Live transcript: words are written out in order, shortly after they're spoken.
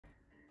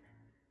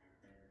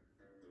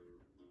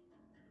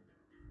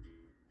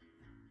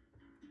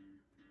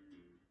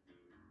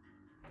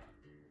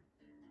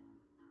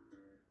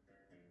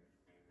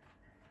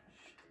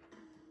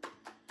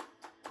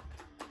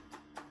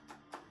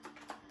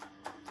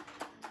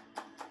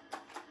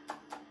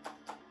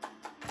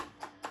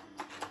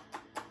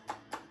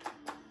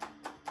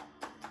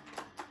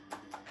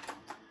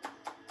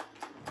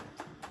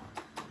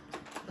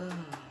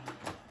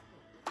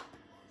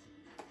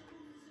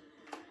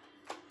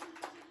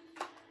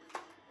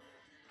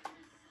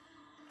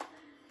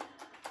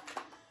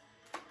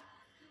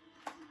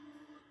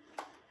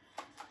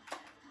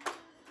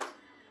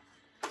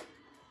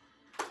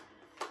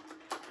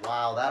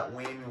Wow, that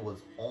whammy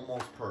was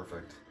almost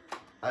perfect.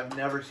 I've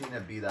never seen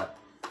it be that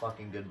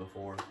fucking good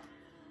before.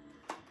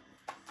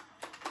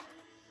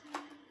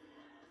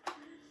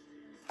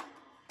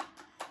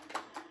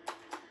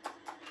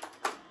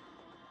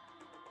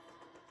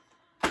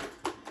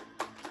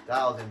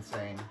 That was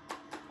insane.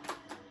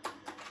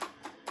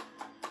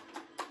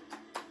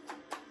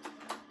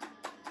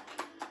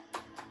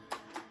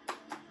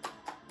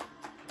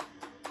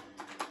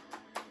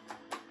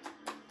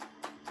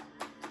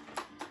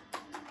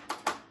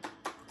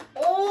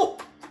 Oh!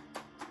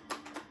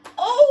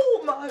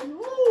 Oh my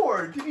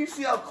lord! Did you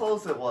see how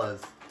close it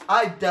was?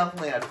 I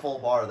definitely had full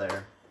bar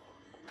there.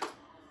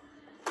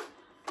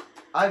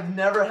 I've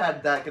never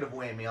had that good of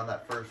whammy on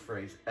that first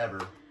phrase,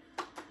 ever.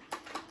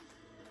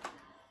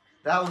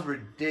 That was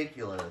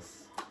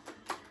ridiculous.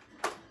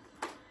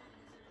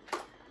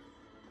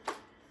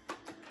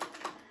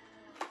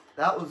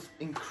 That was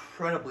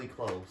incredibly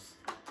close.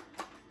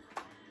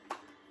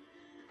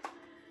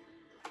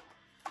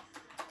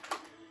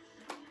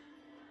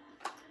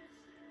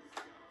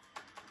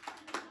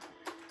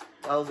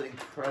 That was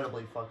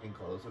incredibly fucking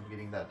close of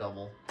getting that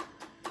double.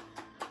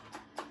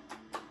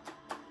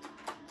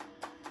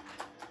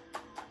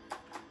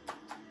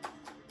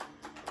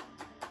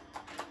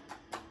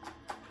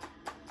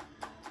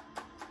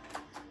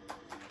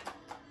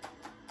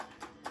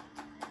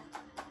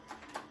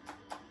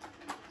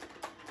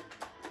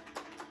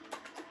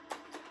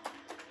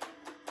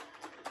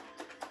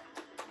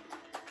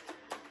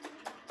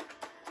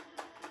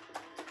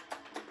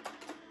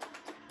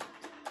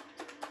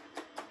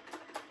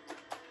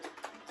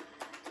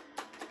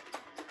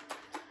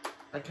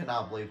 I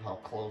cannot believe how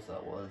close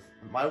that was.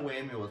 My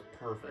whammy was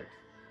perfect.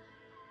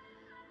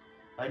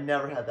 I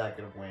never had that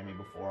good of whammy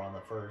before on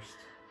the first.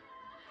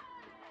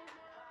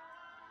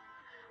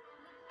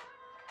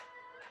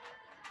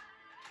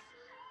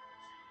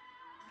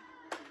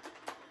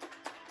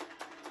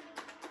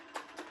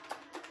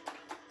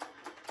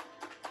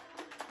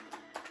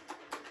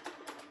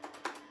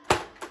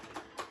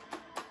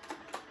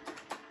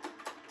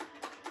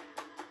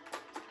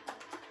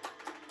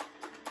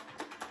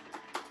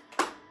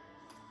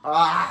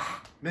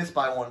 Ah, missed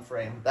by one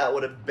frame. That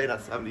would have been a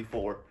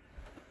 74.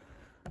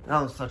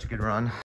 That was such a good run.